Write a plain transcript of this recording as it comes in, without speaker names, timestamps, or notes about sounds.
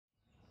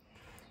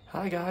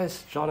Hi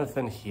guys,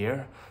 Jonathan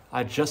here.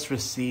 I just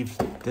received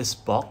this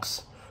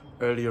box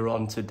earlier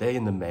on today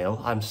in the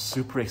mail. I'm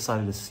super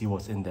excited to see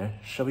what's in there.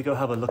 Shall we go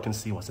have a look and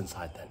see what's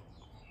inside then?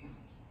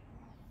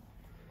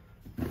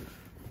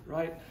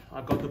 Right,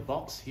 I've got the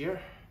box here.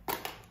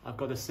 I've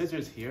got the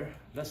scissors here.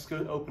 Let's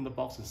go open the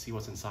box and see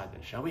what's inside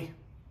then, shall we?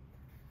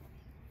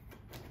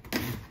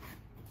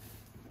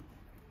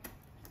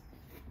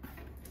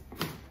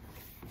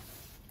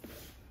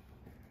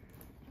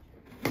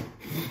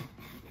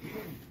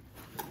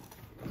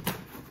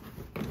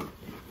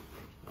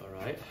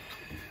 Alright,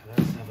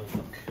 let's have a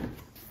look.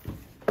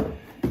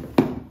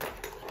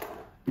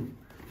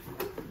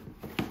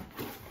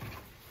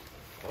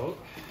 Oh,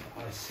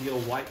 I see a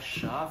white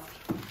shaft.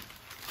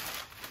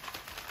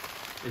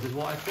 Is it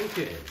what I think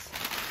it is?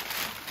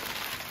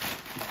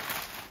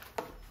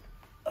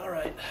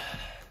 Alright.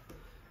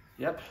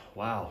 Yep,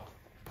 wow.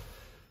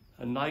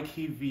 A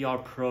Nike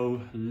VR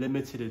Pro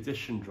limited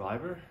edition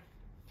driver,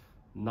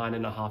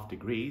 9.5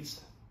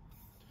 degrees,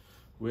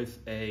 with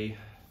a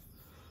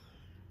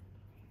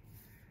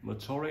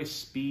Motore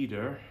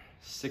Speeder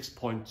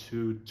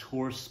 6.2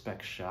 Tour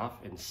spec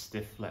shaft in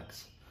stiff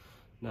flex.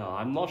 Now,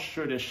 I'm not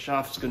sure this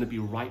shaft's going to be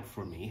right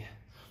for me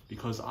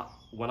because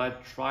when I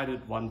tried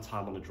it one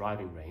time on the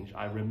driving range,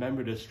 I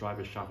remember this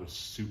driver shaft was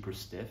super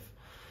stiff,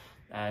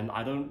 and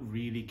I don't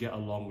really get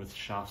along with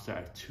shafts that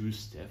are too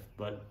stiff,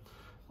 but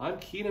I'm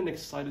keen and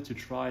excited to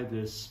try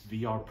this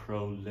VR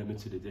Pro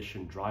limited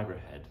edition driver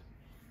head.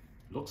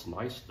 Looks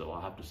nice though, I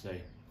have to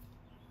say.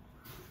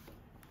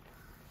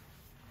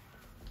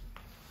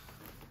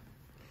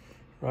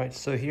 Right,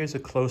 so here's a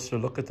closer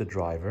look at the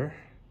driver.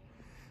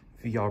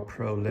 VR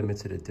Pro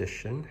limited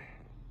edition.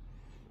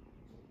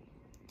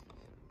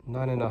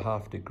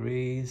 9.5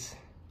 degrees.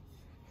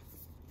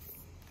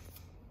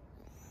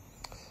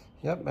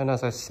 Yep, and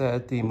as I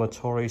said, the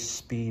Motore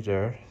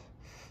Speeder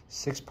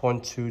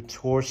 6.2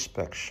 Tour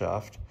spec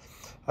shaft.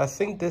 I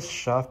think this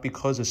shaft,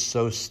 because it's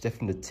so stiff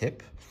in the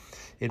tip,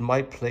 it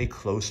might play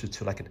closer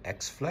to like an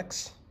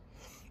X-Flex.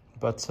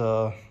 But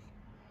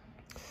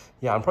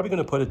yeah, I'm probably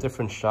going to put a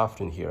different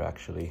shaft in here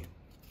actually.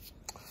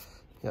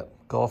 Yep,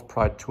 Golf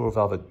Pride Tour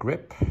Velvet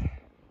grip.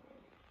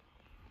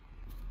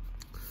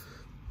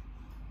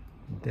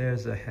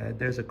 There's a head,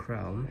 there's a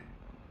crown.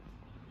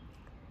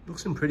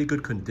 Looks in pretty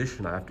good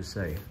condition, I have to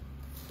say.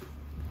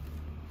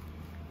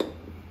 Right.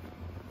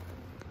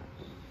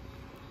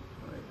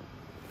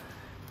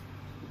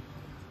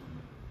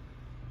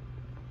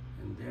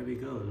 And there we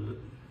go, look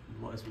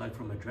what it's like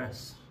from a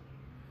dress.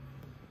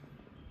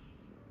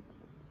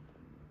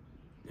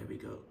 There we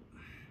go.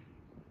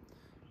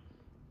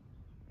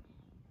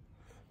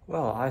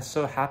 Well, I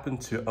so happen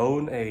to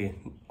own a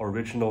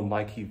original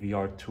Nike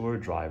VR Tour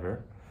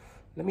driver.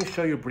 Let me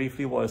show you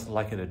briefly what it's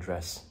like at a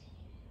dress.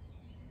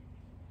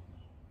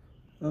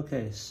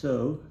 Okay,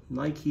 so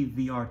Nike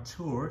VR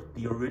Tour,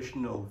 the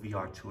original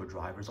VR Tour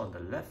drivers on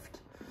the left,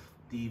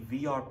 the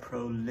VR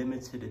Pro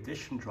limited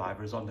edition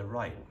drivers on the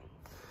right.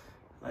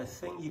 I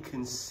think you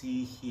can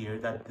see here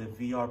that the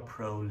VR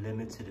Pro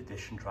limited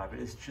edition driver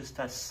is just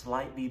a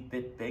slightly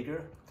bit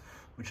bigger,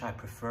 which I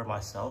prefer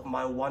myself.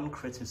 My one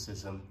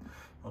criticism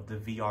of the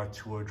VR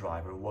Tour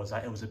driver was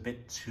that it was a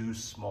bit too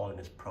small in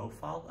its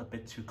profile, a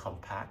bit too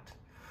compact.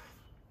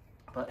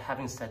 But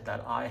having said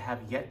that, I have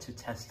yet to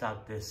test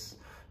out this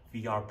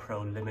VR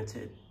Pro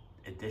limited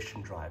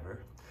edition driver,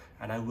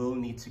 and I will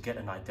need to get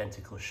an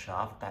identical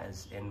shaft that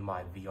is in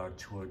my VR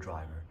Tour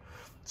driver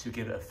to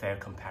give it a fair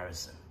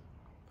comparison.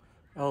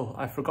 Oh,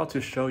 I forgot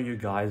to show you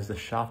guys the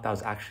shaft that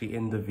was actually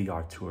in the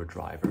VR Tour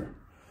driver.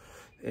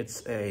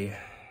 It's a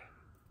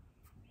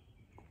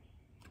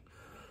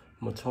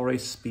Motore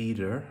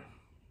Speeder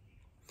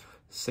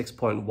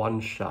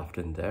 6.1 shaft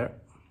in there.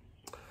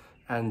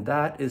 And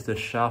that is the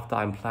shaft that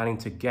I'm planning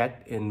to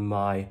get in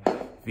my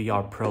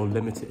VR Pro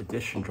limited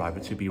edition driver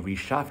to be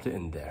reshafted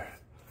in there.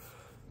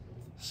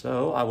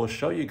 So I will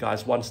show you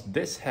guys once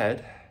this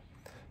head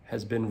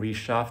has been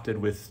reshafted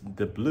with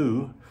the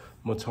blue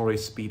Motore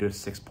Speeder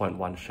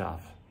 6.1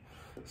 shaft.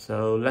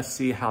 So let's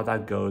see how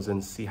that goes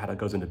and see how that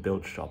goes in the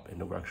build shop, in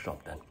the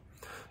workshop then.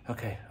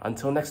 Okay,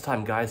 until next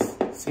time guys,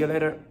 see you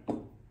later.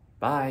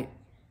 Bye.